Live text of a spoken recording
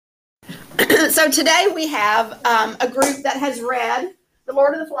So today we have a group that has read The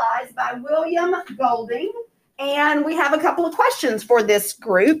Lord of the Flies by William Golding, and we have a couple of questions for this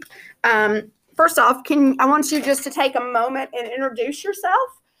group. First off, I want you just to take a moment and introduce yourself.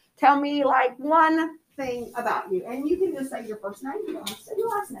 Tell me like one thing about you, and you can just say your first name, you don't have to say your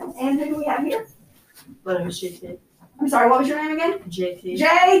last name. And who do we have here? My name is JT. I'm sorry, what was your name again? JT.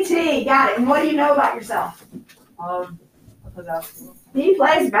 JT, got it. And what do you know about yourself? I play basketball. He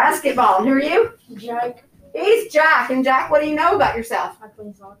plays basketball. And who are you? Jack. He's Jack. And Jack, what do you know about yourself? I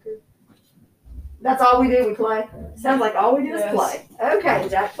play soccer. That's all we do, we play. Sounds like all we do is play. Okay,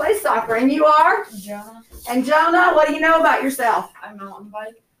 Jack plays soccer. And you are? Jonah. And Jonah, what do you know about yourself? I mountain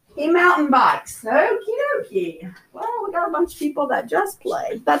bike. He mountain bikes. Okie dokie. Well, we got a bunch of people that just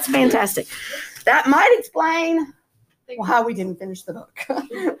play. That's fantastic. That might explain why we didn't finish the book.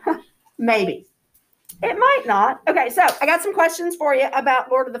 Maybe. It might not. Okay, so I got some questions for you about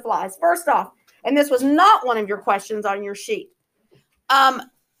Lord of the Flies. First off, and this was not one of your questions on your sheet.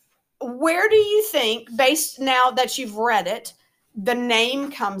 Where do you think, based now that you've read it, the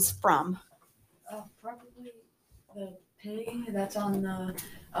name comes from? Probably the pig that's on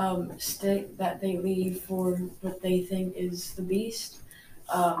the stick that they leave for what they think is the beast.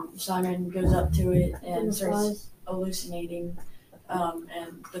 Simon goes up to it and starts hallucinating.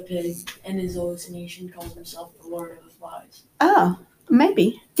 And the pig, in his hallucination, calls himself the Lord of the Flies. Oh,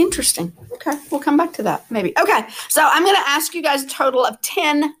 maybe. Interesting. Okay, we'll come back to that. Maybe. Okay, so I'm going to ask you guys a total of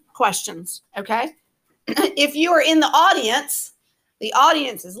 10 questions, okay? If you are in the audience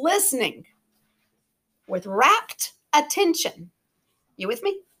is listening with rapt attention. You with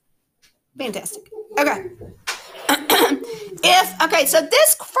me? Fantastic. Okay. So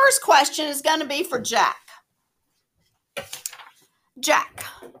this first question is going to be for Jack. Jack,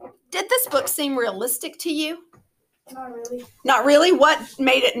 did this book seem realistic to you? Not really. Not really? What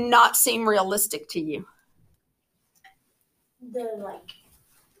made it not seem realistic to you? The,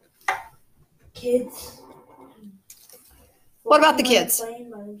 kids. What about the kids?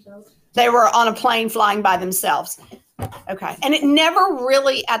 Playing by themselves. They were on a plane flying by themselves. Okay. And it never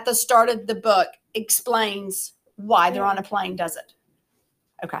really, at the start of the book, explains why they're on a plane, does it?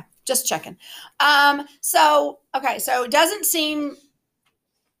 Okay. Just checking. So it doesn't seem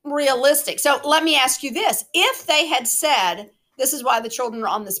realistic. So let me ask you this. If they had said, this is why the children are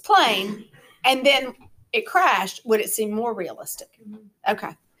on this plane, and then it crashed, would it seem more realistic? Okay.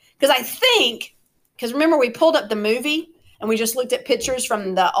 Because remember we pulled up the movie and we just looked at pictures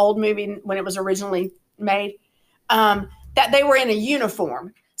from the old movie when it was originally made, that they were in a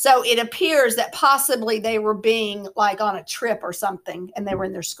uniform. So it appears that possibly they were being like on a trip or something and they were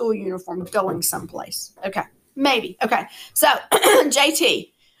in their school uniform going someplace. Okay. Maybe. Okay. So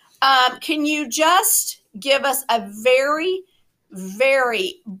JT, can you just give us a very,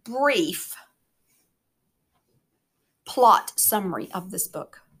 very brief plot summary of this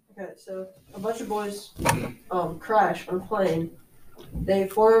book? Okay, so a bunch of boys crash on a plane. They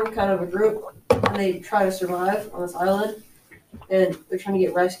form kind of a group and they try to survive on this island. And they're trying to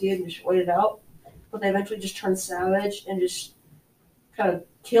get rescued and just wait it out. But they eventually just turn savage and just kind of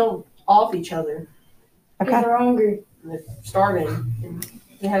kill off each other. Okay. They're hungry. And they're starving. And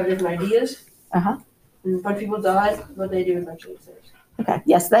they have different ideas. Uh-huh. And a bunch of people die, but they do eventually get saved. Okay.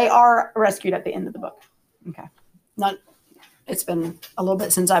 Yes, they are rescued at the end of the book. Okay. It's been a little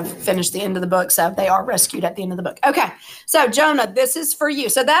bit since I've finished the end of the book, so they are rescued at the end of the book. Okay. So, Jonah, this is for you.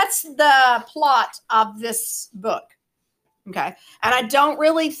 So that's the plot of this book. Okay. And I don't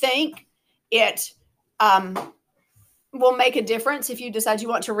really think it will make a difference if you decide you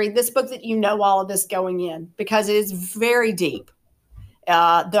want to read this book, that you know all of this going in, because it is very deep.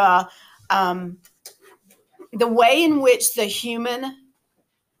 The way in which the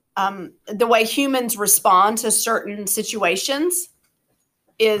way humans respond to certain situations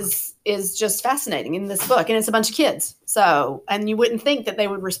is just fascinating in this book. And it's a bunch of kids. So, and you wouldn't think that they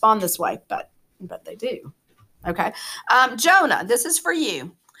would respond this way, but they do. Okay. Jonah, this is for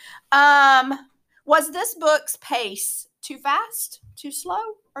you. Was this book's pace too fast, too slow,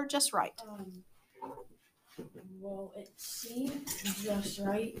 or just right? Well, it seemed just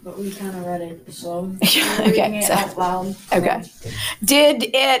right, but we kind of read it slow. Okay. So, out loud. Okay. Did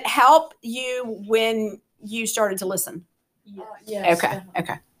it help you when you started to listen? Yes.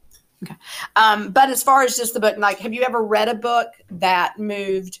 Okay. But as far as just the book, like, have you ever read a book that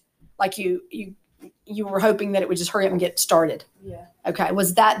moved, like you were hoping that it would just hurry up and get started? Yeah. Okay.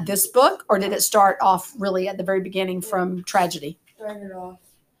 Was that this book, or did it start off really at the very beginning from tragedy?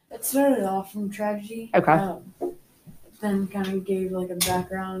 It started off from tragedy. Okay. Then kind of gave like a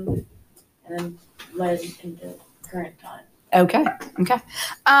background and then led into current time. Okay.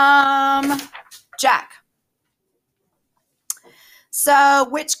 Jack. So,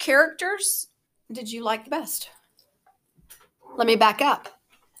 which characters did you like the best? Let me back up.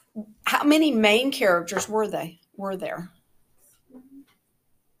 How many main characters were there? 2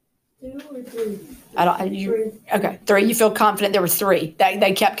 or 3? Okay, 3. You feel confident there were 3 that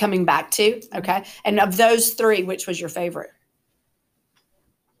they kept coming back to? Okay. And of those 3, which was your favorite?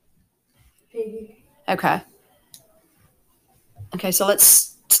 Piggy. Okay. Okay, so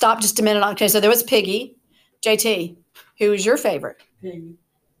let's stop just a minute. Okay, so there was Piggy. JT, who was your favorite? Piggy.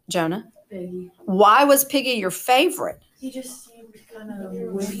 Jonah? Piggy. Why was Piggy your favorite? He just seemed kind of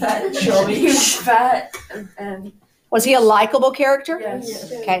Fat and chubby. He was fat and Was he a likable character?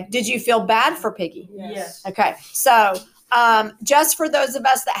 yes. Okay. Did you feel bad for Piggy? Yes. Okay. So, just for those of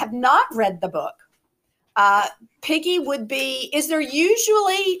us that have not read the book, Piggy would be, is there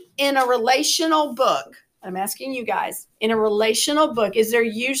usually in a relational book, I'm asking you guys, in a relational book, is there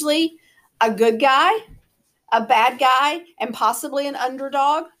usually a good guy, a bad guy, and possibly an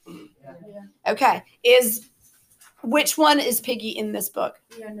underdog? Yeah. Okay. Which one is Piggy in this book?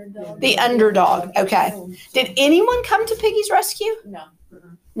 The underdog. The underdog. Okay. Did anyone come to Piggy's rescue? No.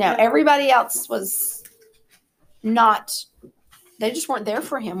 No, everybody else was not, they just weren't there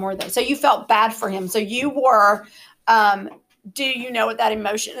for him, were they? So you felt bad for him. So you were, do you know what that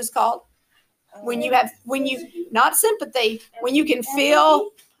emotion is called? Not sympathy, when you can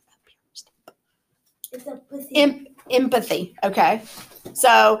feel It's a pussy. empathy. Okay.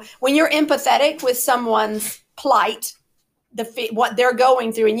 So when you're empathetic with someone's plight, what they're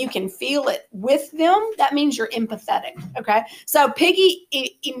going through, and you can feel it with them, that means you're empathetic. Okay. So Piggy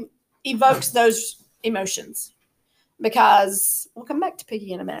evokes those emotions, because we'll come back to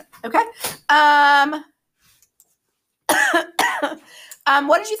Piggy in a minute. Okay.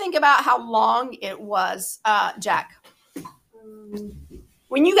 What did you think about how long it was, Jack?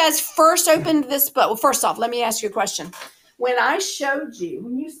 When you guys first opened this book, well, first off, let me ask you a question. When I showed you,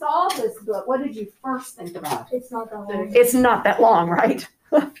 when you saw this book, what did you first think about? It's not that long. It's not that long, right?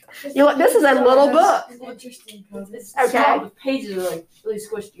 You look, this is a little book. Interesting. It's Okay. small, the pages are like really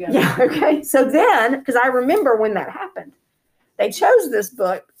squished together. Yeah, okay. So then, because I remember when that happened, they chose this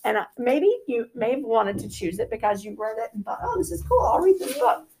book, and maybe you may have wanted to choose it because you read it and thought, oh, this is cool, I'll read this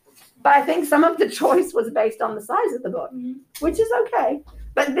book. But I think some of the choice was based on the size of the book, which is okay.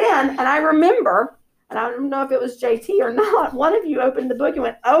 But then, and I remember, and I don't know if it was JT or not, one of you opened the book and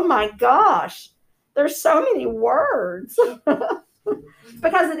went, oh my gosh, there's so many words.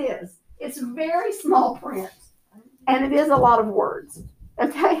 Because it is. It's very small print, and it is a lot of words.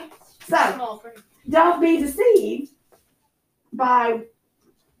 Okay? So, don't be deceived by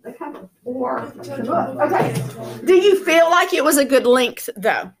the cover or the book. Okay. Do you feel like it was a good length,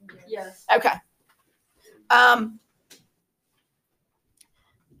 though? Yes. Okay.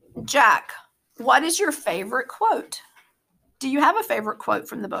 Jack, what is your favorite quote? Do you have a favorite quote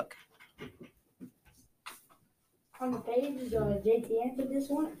from the book? On the page, JT answered this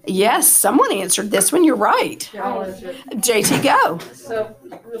one. Yes, someone answered this one. You're right. Yeah, I'll answer it. JT, go. So in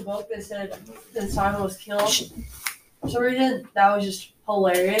the book they said that Simon was killed. For some reason that was just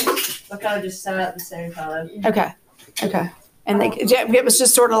hilarious, but kind of just sad at the same time. Okay. And it was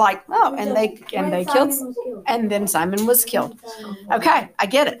just sort of like, oh, and they When killed, Simon was killed. and then Simon was killed. When Simon was killed. Okay, I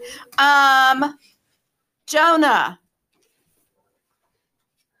get it. Jonah.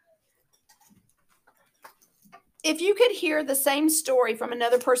 If you could hear the same story from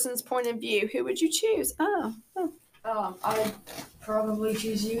another person's point of view, who would you choose? Oh. I'd probably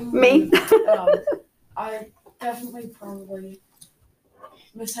choose you. Me? I definitely probably.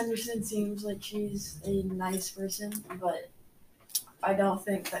 Miss Henderson seems like she's a nice person, but I don't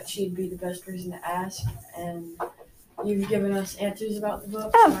think that she'd be the best person to ask. And you've given us answers about the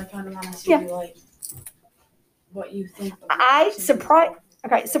book, so I kind of want to see like what you think.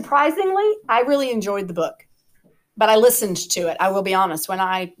 Surprisingly, I really enjoyed the book, but I listened to it. I will be honest. When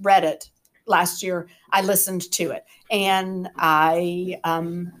I read it last year, I listened to it, and I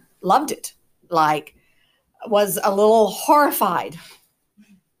loved it. Like, was a little horrified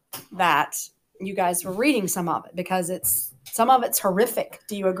that you guys were reading some of it, because some of it's horrific.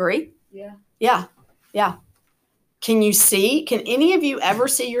 Do you agree? Yeah. Yeah. Can any of you ever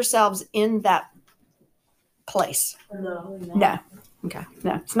see yourselves in that place? No. No. Okay.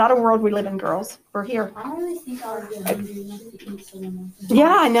 No, it's not a world we live in, girls. We're here. I don't really think I would get hungry enough to eat someone else.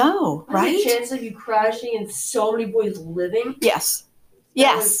 Yeah, I know, The right? chance of you crashing and so many boys living. Yes.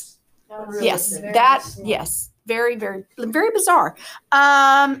 Unrealistic. Yes. Very, very, very bizarre.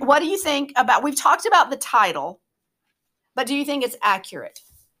 What do you think about, we've talked about the title, but do you think it's accurate?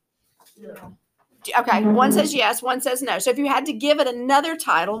 No. Okay, one says yes, one says no. So if you had to give it another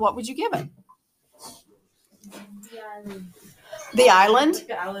title, what would you give it? The Island? Like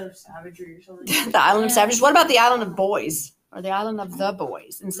the Island of Savagery or something. The Island of Savages. What about the Island of Boys? Or the Island of the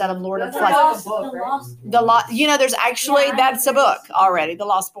Boys instead of Lord of That's Flies? like a book, right? The Lost, you know, there's actually, Yeah, I that's a know. book already, The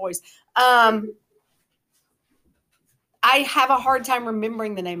Lost Boys. I have a hard time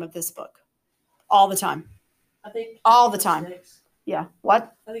remembering the name of this book all the time. I think All the it time. sticks. Yeah.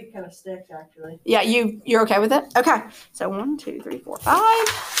 What? I think it kind of sticks actually. Yeah, you're okay with it? Okay. So 1, 2, 3, 4, 5,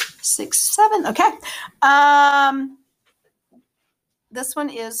 6, 7. Okay. This one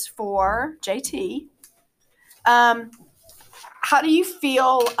is for JT. How do you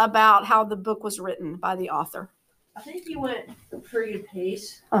feel about how the book was written by the author? I think he went a pretty good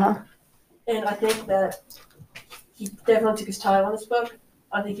pace, Uh-huh. and I think that he definitely took his time on this book.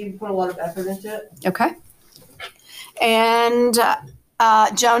 I think he put a lot of effort into it. Okay. And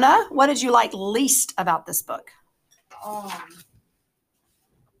Jonah, what did you like least about this book?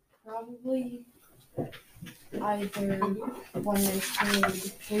 Probably either when they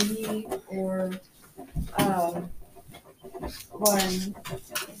killed Piggy or when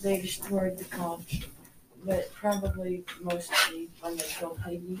they destroyed the conch. But probably mostly when they killed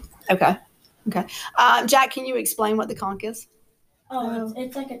Piggy. Okay. Okay. Jack, can you explain what the conch is? Oh,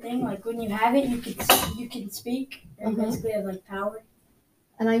 it's like a thing. Like when you have it, you can speak. And you basically have like power.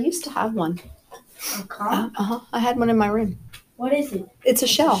 And I used to have one. A conch? I had one in my room. What is it? It's a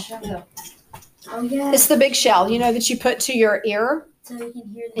shell. Yeah. Oh yeah. It's the big shell, you know, that you put to your ear So you can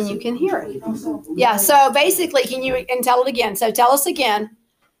hear. and you can hear it. Also, Yeah. So basically, can you and tell it again? So tell us again.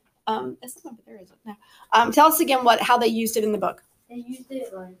 It's not over there, is it? No. Tell us again how they used it in the book. They used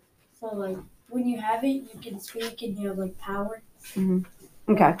it like when you have it, you can speak and you have like power.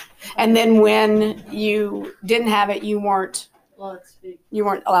 Okay. And then when you didn't have it, you weren't Let's speak.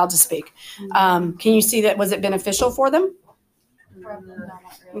 allowed to speak. Can you see that? Was it beneficial for them? probably not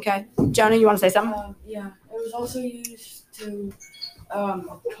really. Okay. Jonah, you want to say something? Yeah, it was also used to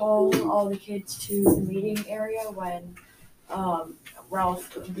call all the kids to the meeting area when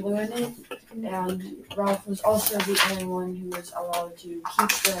Ralph blew in it, and Ralph was also the only one who was allowed to keep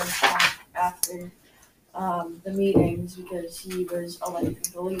the talk after the meetings because he was elected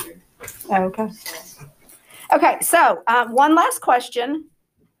the leader. Okay. So, Okay. So one last question.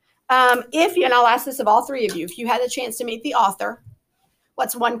 If you, and I'll ask this of all three of you, if you had a chance to meet the author,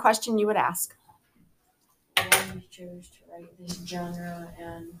 what's one question you would ask? why he chose to write this genre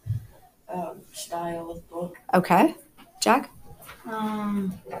and style of book. Okay. Jack?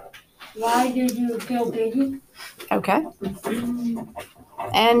 Why did you kill Piggy? Okay.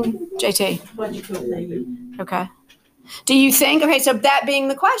 And JT? What'd you kill Peggy? Okay. Do you think, okay, so that being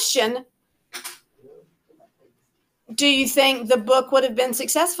the question, do you think the book would have been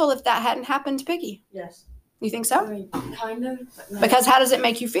successful if that hadn't happened to Piggy? Yes. You think I so? mean, kind of. But no. Because how does it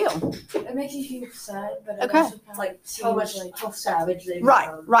make you feel? It makes you feel sad, but it Okay. also kind Like of how much seems like how savage they Right,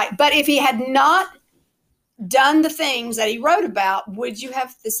 become. right. But if he had not done the things that he wrote about, would you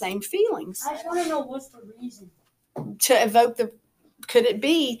have the same feelings? I just want to know what's the reason. To evoke could it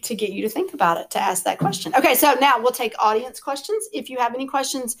be to get you to think about it, to ask that question? Okay, so now we'll take audience questions. If you have any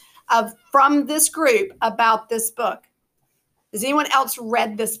questions from this group about this book. Has anyone else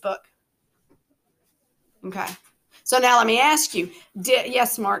read this book? Okay. So now let me ask you.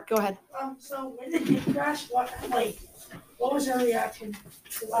 Yes, Mark, go ahead. So when did you crash? What was your reaction?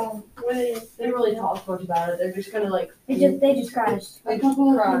 When They didn't really talk much about it. They're just kind of like They just crashed. a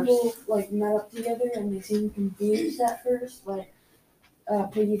couple of crashed. people like met up together and they seemed confused at first. Like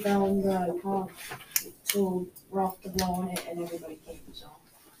Piggy found the conch, told Ralph to blow on it, and everybody came. So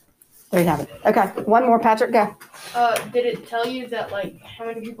There you have it. Okay, one more, Patrick, go. did it tell you that how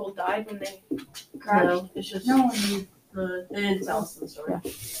many people died when they crashed? no, it's just No one knew. they didn't tell us the story.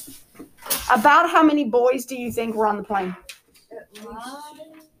 About how many boys do you think were on the plane? at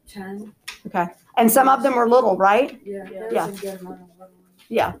least 10. Okay. And some of them were little, right? Yeah, there Yeah. was a good amount of little ones.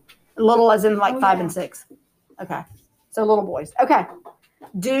 Yeah. Little as in like Oh, 5 yeah. and 6. Okay. So little boys. Okay.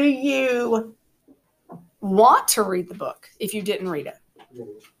 Do you want to read the book if you didn't read it?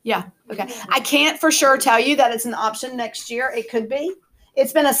 Yeah. Okay. I can't for sure tell you that it's an option next year. It could be.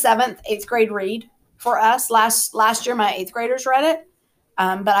 It's been a 7th, 8th grade read for us. Last year, my 8th graders read it.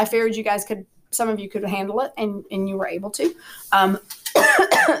 But I figured you guys some of you could handle it and you were able to.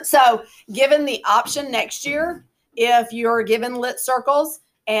 So given the option next year, if you're given lit circles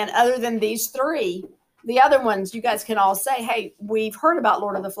and other than these 3, the other ones, you guys can all say, hey, we've heard about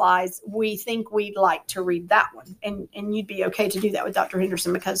Lord of the Flies. We think we'd like to read that one. And you'd be okay to do that with Dr.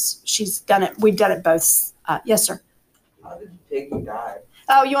 Henderson because she's done it. We've done it both. Yes, sir. How did Piggy die?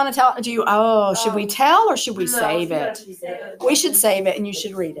 Oh, you want to tell? Do you? Oh, should we tell or should we save it? We should save it and you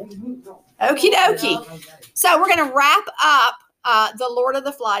should read it. Okie dokie. So we're going to wrap up the Lord of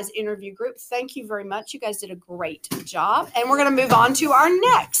the Flies interview group. Thank you very much. You guys did a great job. And we're going to move on to our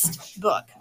next book.